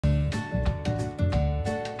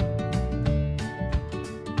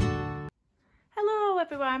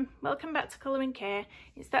everyone, welcome back to Colouring Care.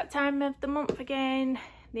 It's that time of the month again,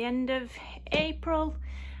 the end of April,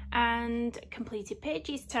 and completed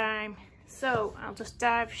pages time. So I'll just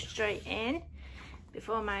dive straight in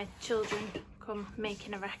before my children come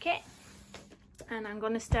making a racket. And I'm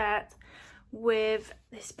going to start with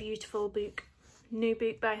this beautiful book, new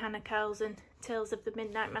book by Hannah Carlson, Tales of the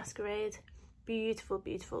Midnight Masquerade. Beautiful,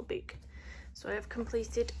 beautiful book. So I've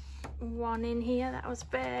completed one in here that I was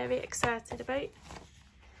very excited about,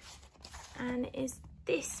 and it is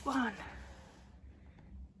this one.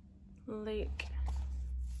 Look,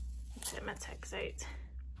 take my text out.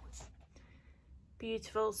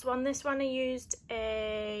 Beautiful. So on this one I used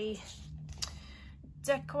a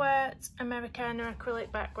Decquart Americana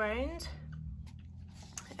acrylic background.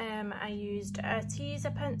 I used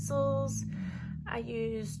Arteza pencils. I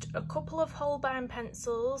used a couple of Holbein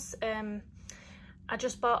pencils. I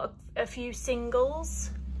just bought a few singles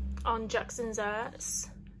on Jackson's Arts.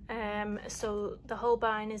 So the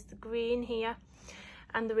Holbein is the green here,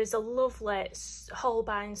 and there is a lovely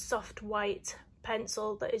Holbein soft white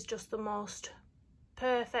pencil that is just the most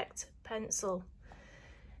perfect pencil,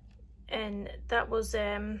 and that was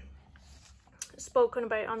spoken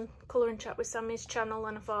about on Colouring Chat with Sammy's channel,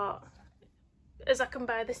 and I thought, as I can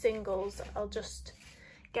buy the singles, I'll just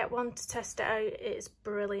get one to test it out. It's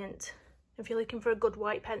brilliant. If you're looking for a good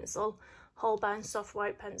white pencil, Holbein soft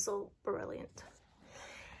white pencil, brilliant.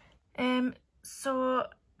 So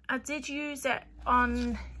I did use it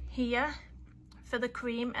on here for the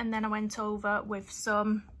cream, and then I went over with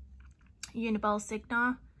some Uniball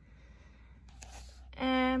Signar.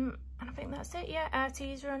 And I think that's it, yeah.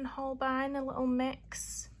 Arteza and Holbein, a little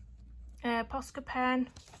mix. Posca pen.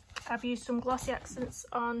 I've used some glossy accents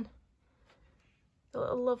on the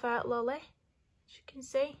little Love Art Lolly, as you can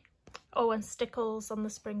see. Oh, and stickles on the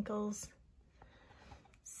sprinkles.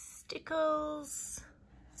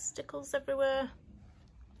 Stickles everywhere.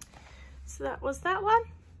 So that was that one.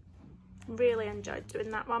 Really enjoyed doing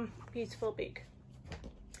that one. Beautiful book.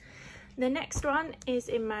 The next one is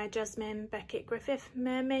in my Jasmine Beckett Griffith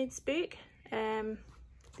Mermaids book.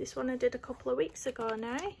 This one I did a couple of weeks ago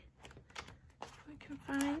now, if I can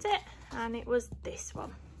find it, and it was this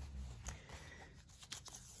one.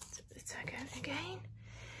 Tip the tag out again.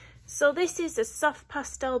 So this is a soft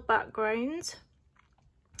pastel background.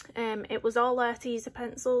 It was all Arteza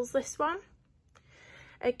pencils, this one.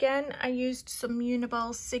 Again, I used some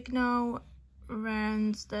Uniball Signo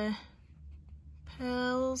around the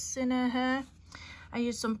pearls in her hair. I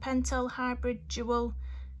used some Pentel Hybrid Dual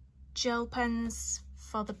gel pens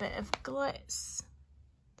for the bit of glitz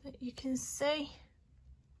that you can see.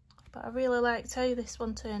 But I really liked how this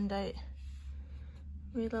one turned out.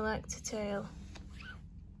 Really liked the tail.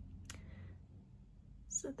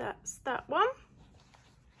 So that's that one.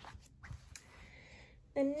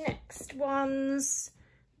 The next ones,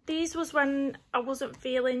 these was when I wasn't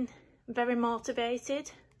feeling very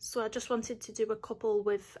motivated, so I just wanted to do a couple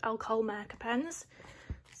with alcohol marker pens.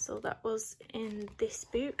 So that was in this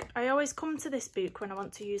book. I always come to this book when I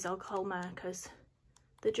want to use alcohol markers.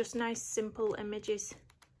 They're just nice simple images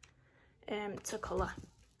to colour.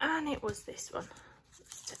 And it was this one.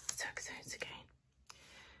 Let's take the tags out again.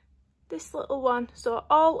 This little one. So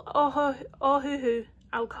all Ohuhu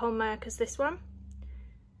alcohol markers, this one.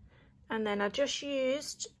 And then I just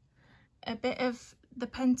used a bit of the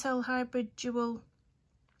Pentel Hybrid Dual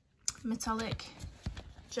metallic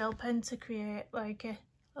gel pen to create like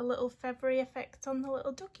a little feathery effect on the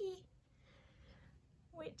little ducky,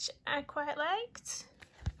 which I quite liked.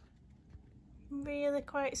 Really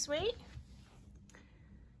quite sweet.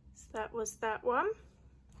 So that was that one.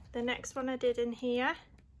 The next one I did in here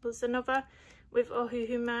was another with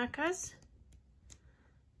Ohuhu markers,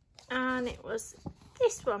 and it was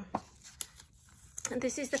this one. And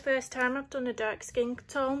this is the first time I've done a dark skin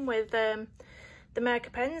tone with the marker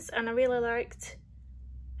pens, and I really liked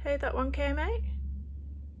how that one came out.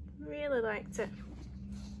 Really liked it.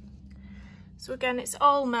 So again, it's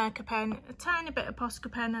all marker pen, a tiny bit of Posca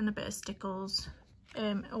pen and a bit of stickles,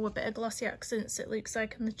 or a bit of glossy accents, it looks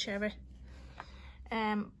like, on the cherry.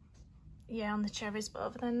 Yeah, on the cherries, but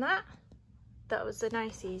other than that, that was a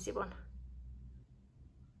nice easy one.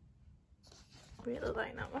 Really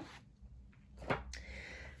like that one.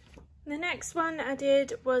 The next one I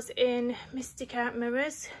did was in Mystic Art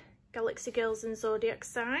Mirrors, Galaxy Girls and Zodiac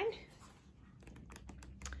Sign.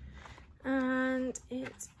 And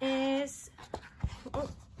it is, oh,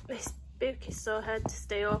 this book is so hard to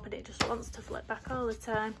stay open, it just wants to flip back all the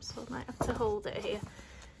time, so I might have to hold it here.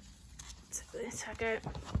 Take the tag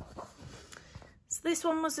out. So this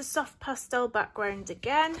one was a soft pastel background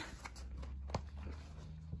again.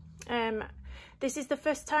 This is the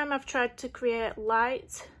first time I've tried to create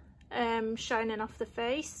light shining off the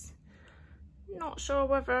face. Not sure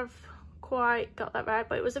whether I've quite got that right,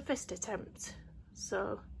 but it was a first attempt.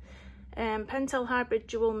 So Pentel Hybrid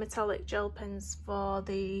Dual Metallic Gel Pens for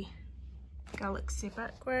the Galaxy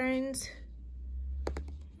background.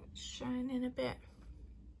 It's shining a bit.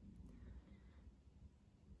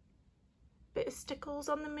 Bit of stickles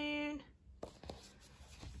on the moon.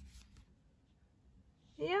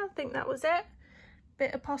 Yeah, I think that was it.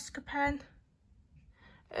 Bit of Posca pen.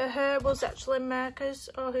 Her was actually markers,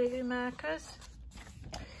 or Hoo markers.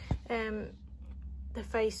 The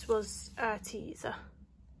face was Arteza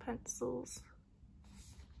pencils.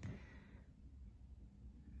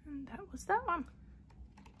 And that was that one.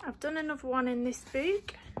 I've done another one in this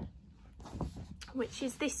book, which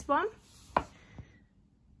is this one. I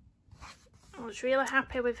was really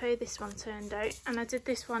happy with how this one turned out, and I did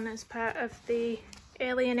this one as part of the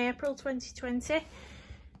early in April 2020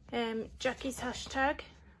 Jackie's hashtag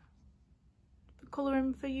for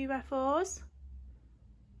colouring for UFOs,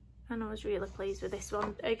 and I was really pleased with this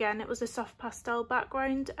one. Again, it was a soft pastel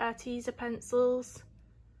background, Arteza pencils,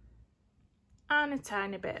 and a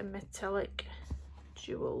tiny bit of metallic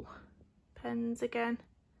dual pens again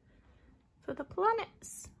for the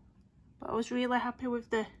planets. But I was really happy with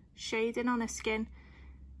the shading on her skin.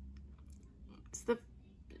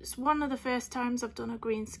 It's one of the first times I've done a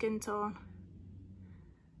green skin tone,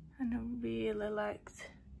 and I really liked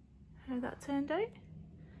how that turned out.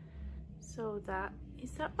 So that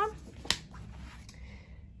is that one.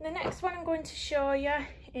 The next one I'm going to show you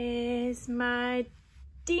is my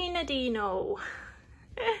Dina Dino.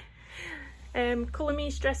 Colour Me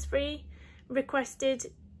Stress Free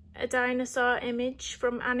requested a dinosaur image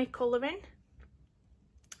from Annie Colouring,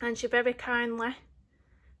 and she very kindly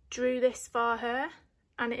drew this for her,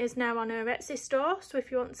 and it is now on her Etsy store. So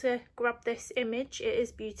if you want to grab this image, it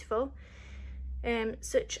is beautiful.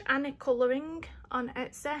 Search Annie Colouring on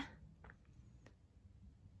Etsy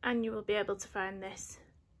and you will be able to find this.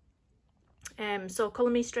 So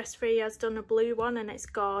Colour Me Stress Free has done a blue one, and it's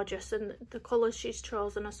gorgeous, and the colours she's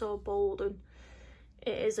chosen are so bold, and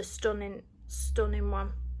it is a stunning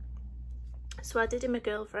one. So I did him a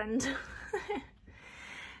girlfriend.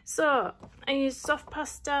 So I used soft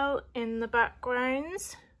pastel in the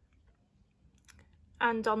backgrounds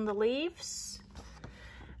and on the leaves.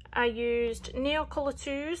 I used Neo Colour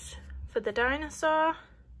 2s for the dinosaur,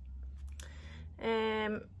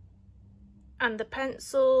 and the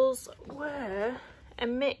pencils were a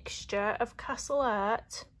mixture of Castle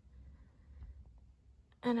Art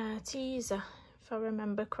and Arteza, if I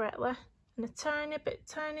remember correctly, and a tiny bit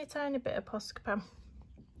of Posca pen.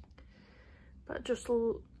 But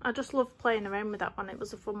I just love playing around with that one. It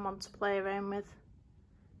was a fun one to play around with.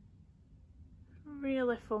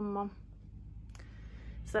 Really fun one.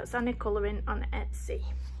 So that's Annie Colouring on Etsy.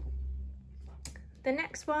 The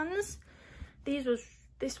next ones,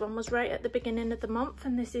 this one was right at the beginning of the month,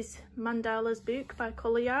 and this is Mandala's Book by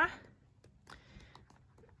Colour.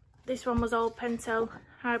 This one was all Pentel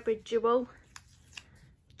Hybrid Dual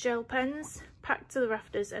gel pens, packed to the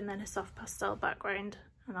rafters, and then a soft pastel background.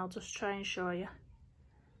 And I'll just try and show you.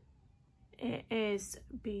 It is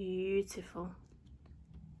beautiful.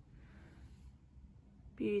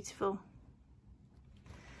 Beautiful.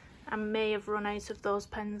 I may have run out of those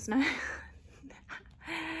pens now.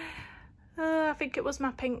 I think it was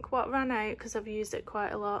my pink what ran out, because I've used it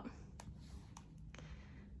quite a lot.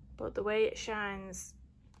 But the way it shines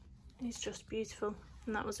is just beautiful,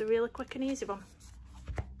 and that was a really quick and easy one.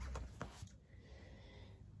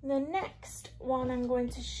 The next one I'm going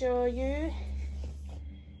to show you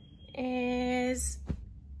is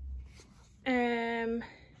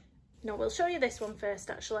no, we'll show you this one first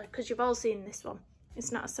actually, because you've all seen this one.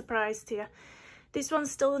 It's not a surprise to you. This one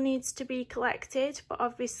still needs to be collected, but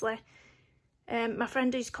obviously my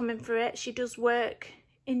friend who's coming for it, she does work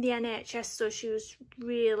in the NHS, so she was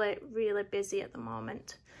really busy at the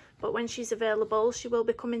moment. But when she's available, she will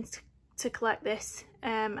be coming to collect this,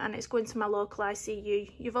 and it's going to my local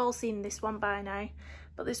ICU. You've all seen this one by now,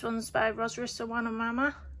 but this one's by Rosra Sawana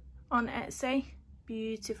Mama on Etsy.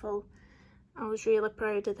 Beautiful. I was really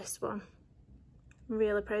proud of this one.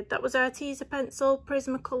 Really proud. That was Arteza pencil,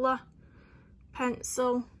 Prismacolor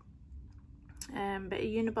pencil, bit of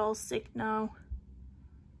Uniball Signo.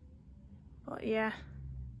 But yeah,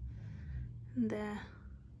 and there.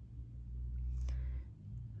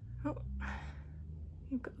 Oh,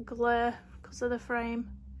 you've got a glare because of the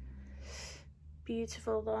frame.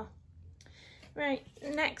 Beautiful though. Right,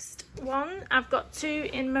 next one, I've got two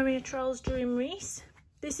in Maria Troll's Dream Reese.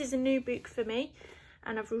 This is a new book for me,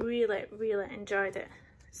 and I've really enjoyed it.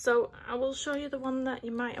 So I will show you the one that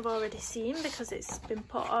you might have already seen because it's been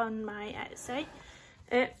put on my Etsy.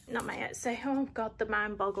 Not my Etsy, oh god, the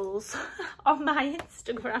mind boggles. On my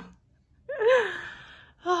Instagram.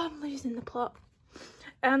 Oh, I'm losing the plot.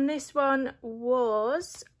 And this one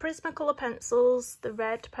was Prismacolor pencils, the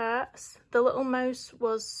red parts. The little mouse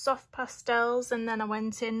was soft pastels, and then I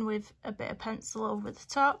went in with a bit of pencil over the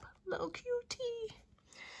top. Little cutie.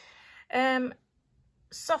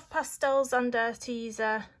 Soft pastels and a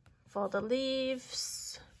teaser for the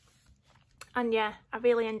leaves. And yeah, I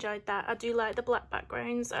really enjoyed that. I do like the black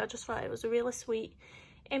backgrounds. I just thought it was a really sweet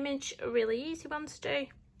image, a really easy one to do.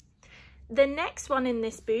 The next one in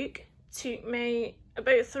this book took me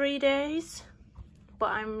about 3 days, but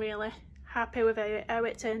I'm really happy with how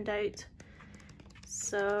it turned out.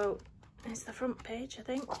 So it's the front page, I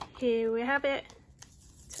think. Here we have it.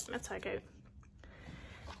 Take my tag out.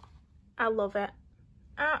 I love it.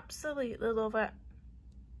 Absolutely love it.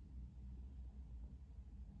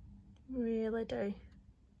 Really do.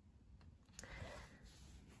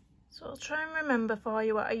 So I'll try and remember for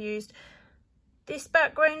you what I used. This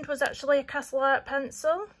background was actually a Castle Art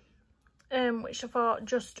pencil, which I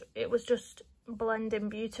thought it was just blending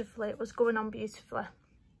beautifully. It was going on beautifully.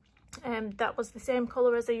 That was the same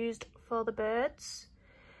colour as I used for the birds.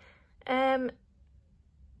 The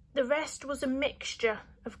rest was a mixture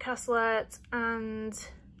of Castle Art and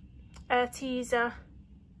teaser,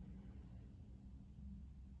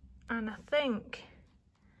 and I think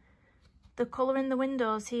the colour in the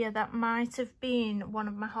windows here, that might have been one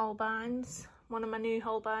of my Holbeins, one of my new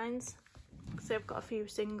Holbeins, because I've got a few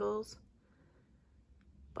singles,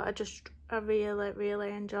 but I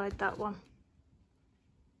really enjoyed that one.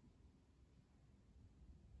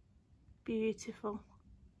 Beautiful.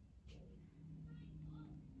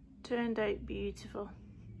 Turned out beautiful.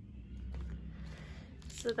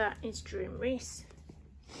 So that is Dream Reese.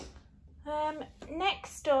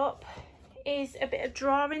 Next up is a bit of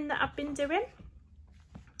drawing that I've been doing.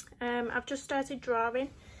 I've just started drawing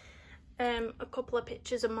a couple of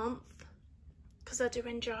pictures a month because I do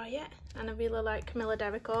enjoy it, and I really like Camilla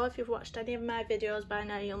Derrico. If you've watched any of my videos by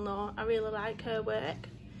now, you'll know I really like her work.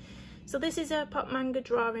 So this is a pop manga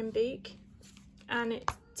drawing book, and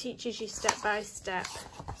it teaches you step by step.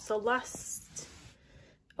 So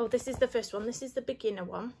this is the first one. This is the beginner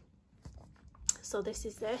one. So this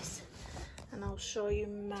is this, and I'll show you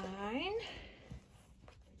mine.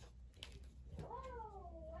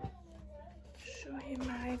 Show you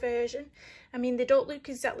my version. I mean, they don't look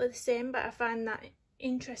exactly the same, but I find that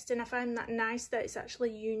interesting. I find that nice that it's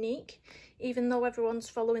actually unique. Even though everyone's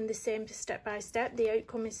following the same step by step, the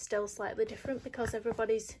outcome is still slightly different because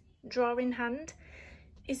everybody's drawing hand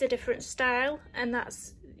is a different style, and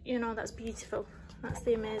that's, you know, that's beautiful. That's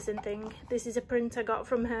the amazing thing. This is a print I got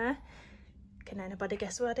from her. Can anybody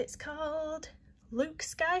guess what it's called? Luke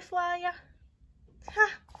Skyflyer. Ha!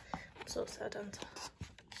 I'm so sad, aren't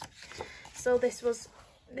I? So this was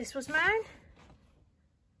mine.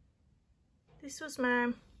 This was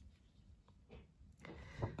mine.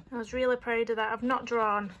 I was really proud of that. I've not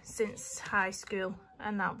drawn since high school,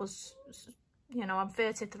 and that was, you know, I'm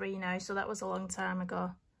 33 now, so that was a long time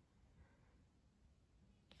ago.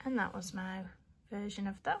 And that was my version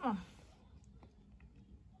of that one.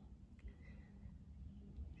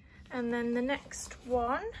 And then the next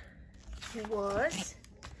one was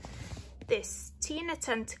this, Tina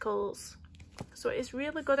Tentacles. So it's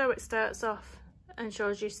really good how it starts off and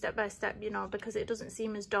shows you step by step, you know, because it doesn't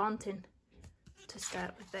seem as daunting to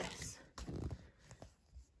start with this.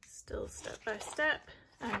 Still step by step.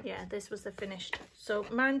 And yeah, this was the finished. So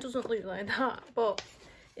mine doesn't look like that, but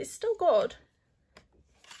it's still good.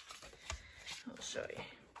 I'll show you.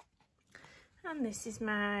 And this is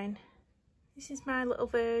mine. This is my little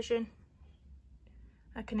version.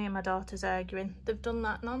 I can hear my daughters arguing. They've done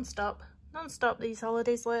that non-stop these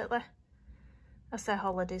holidays lately. I say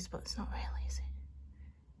holidays, but it's not really, is it?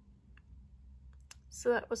 So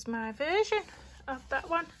that was my version of that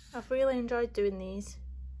one. I've really enjoyed doing these.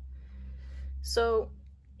 So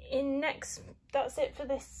that's it for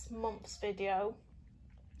this month's video.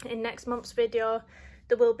 In next month's video,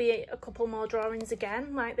 there will be a couple more drawings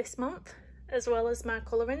again, like this month, as well as my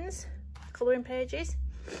colouring pages.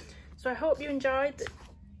 So I hope you enjoyed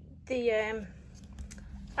the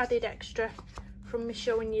added extra from me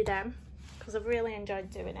showing you them, because I've really enjoyed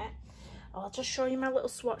doing it. I'll just show you my little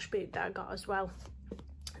swatch book that I got as well.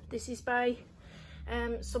 This is by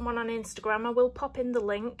someone on Instagram. I will pop in the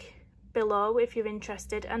link below if you're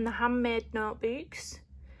interested, and the handmade notebooks.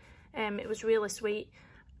 It was really sweet.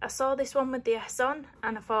 I saw this one with the S on,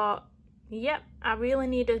 and I thought, yep, I really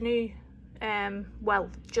need a new well,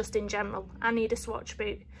 just in general. I need a swatch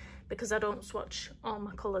book because I don't swatch all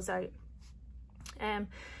my colours out.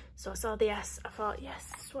 So I saw the S, I thought,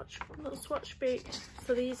 yes, little swatch book.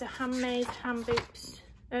 So these are handmade hand books,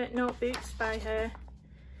 notebooks by her.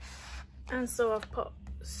 And so I've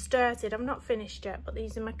started, I'm not finished yet, but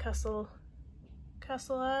these are my Castle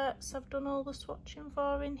Arts I've done all the swatching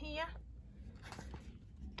for in here.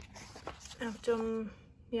 I've done,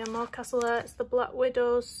 yeah, more Castle Arts, the Black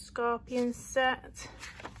Widows Scorpion set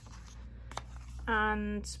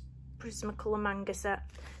and Prismacolor manga set.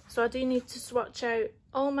 So I do need to swatch out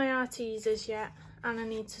all my Arteezas yet, and I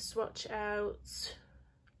need to swatch out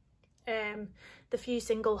the few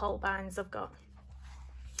single hole binds I've got.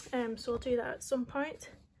 So I'll do that at some point.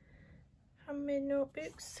 Handmade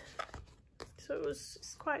notebooks. So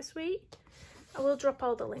it's quite sweet. I will drop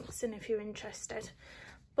all the links in if you're interested.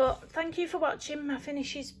 But thank you for watching my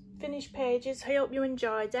finished pages. I hope you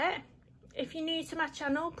enjoyed it. If you're new to my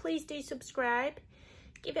channel, please do subscribe.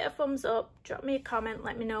 Give it a thumbs up, drop me a comment,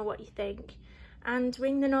 let me know what you think. And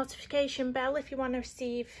ring the notification bell if you want to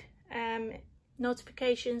receive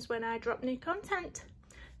notifications when I drop new content.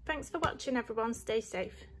 Thanks for watching everyone, stay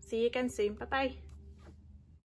safe. See you again soon, bye bye.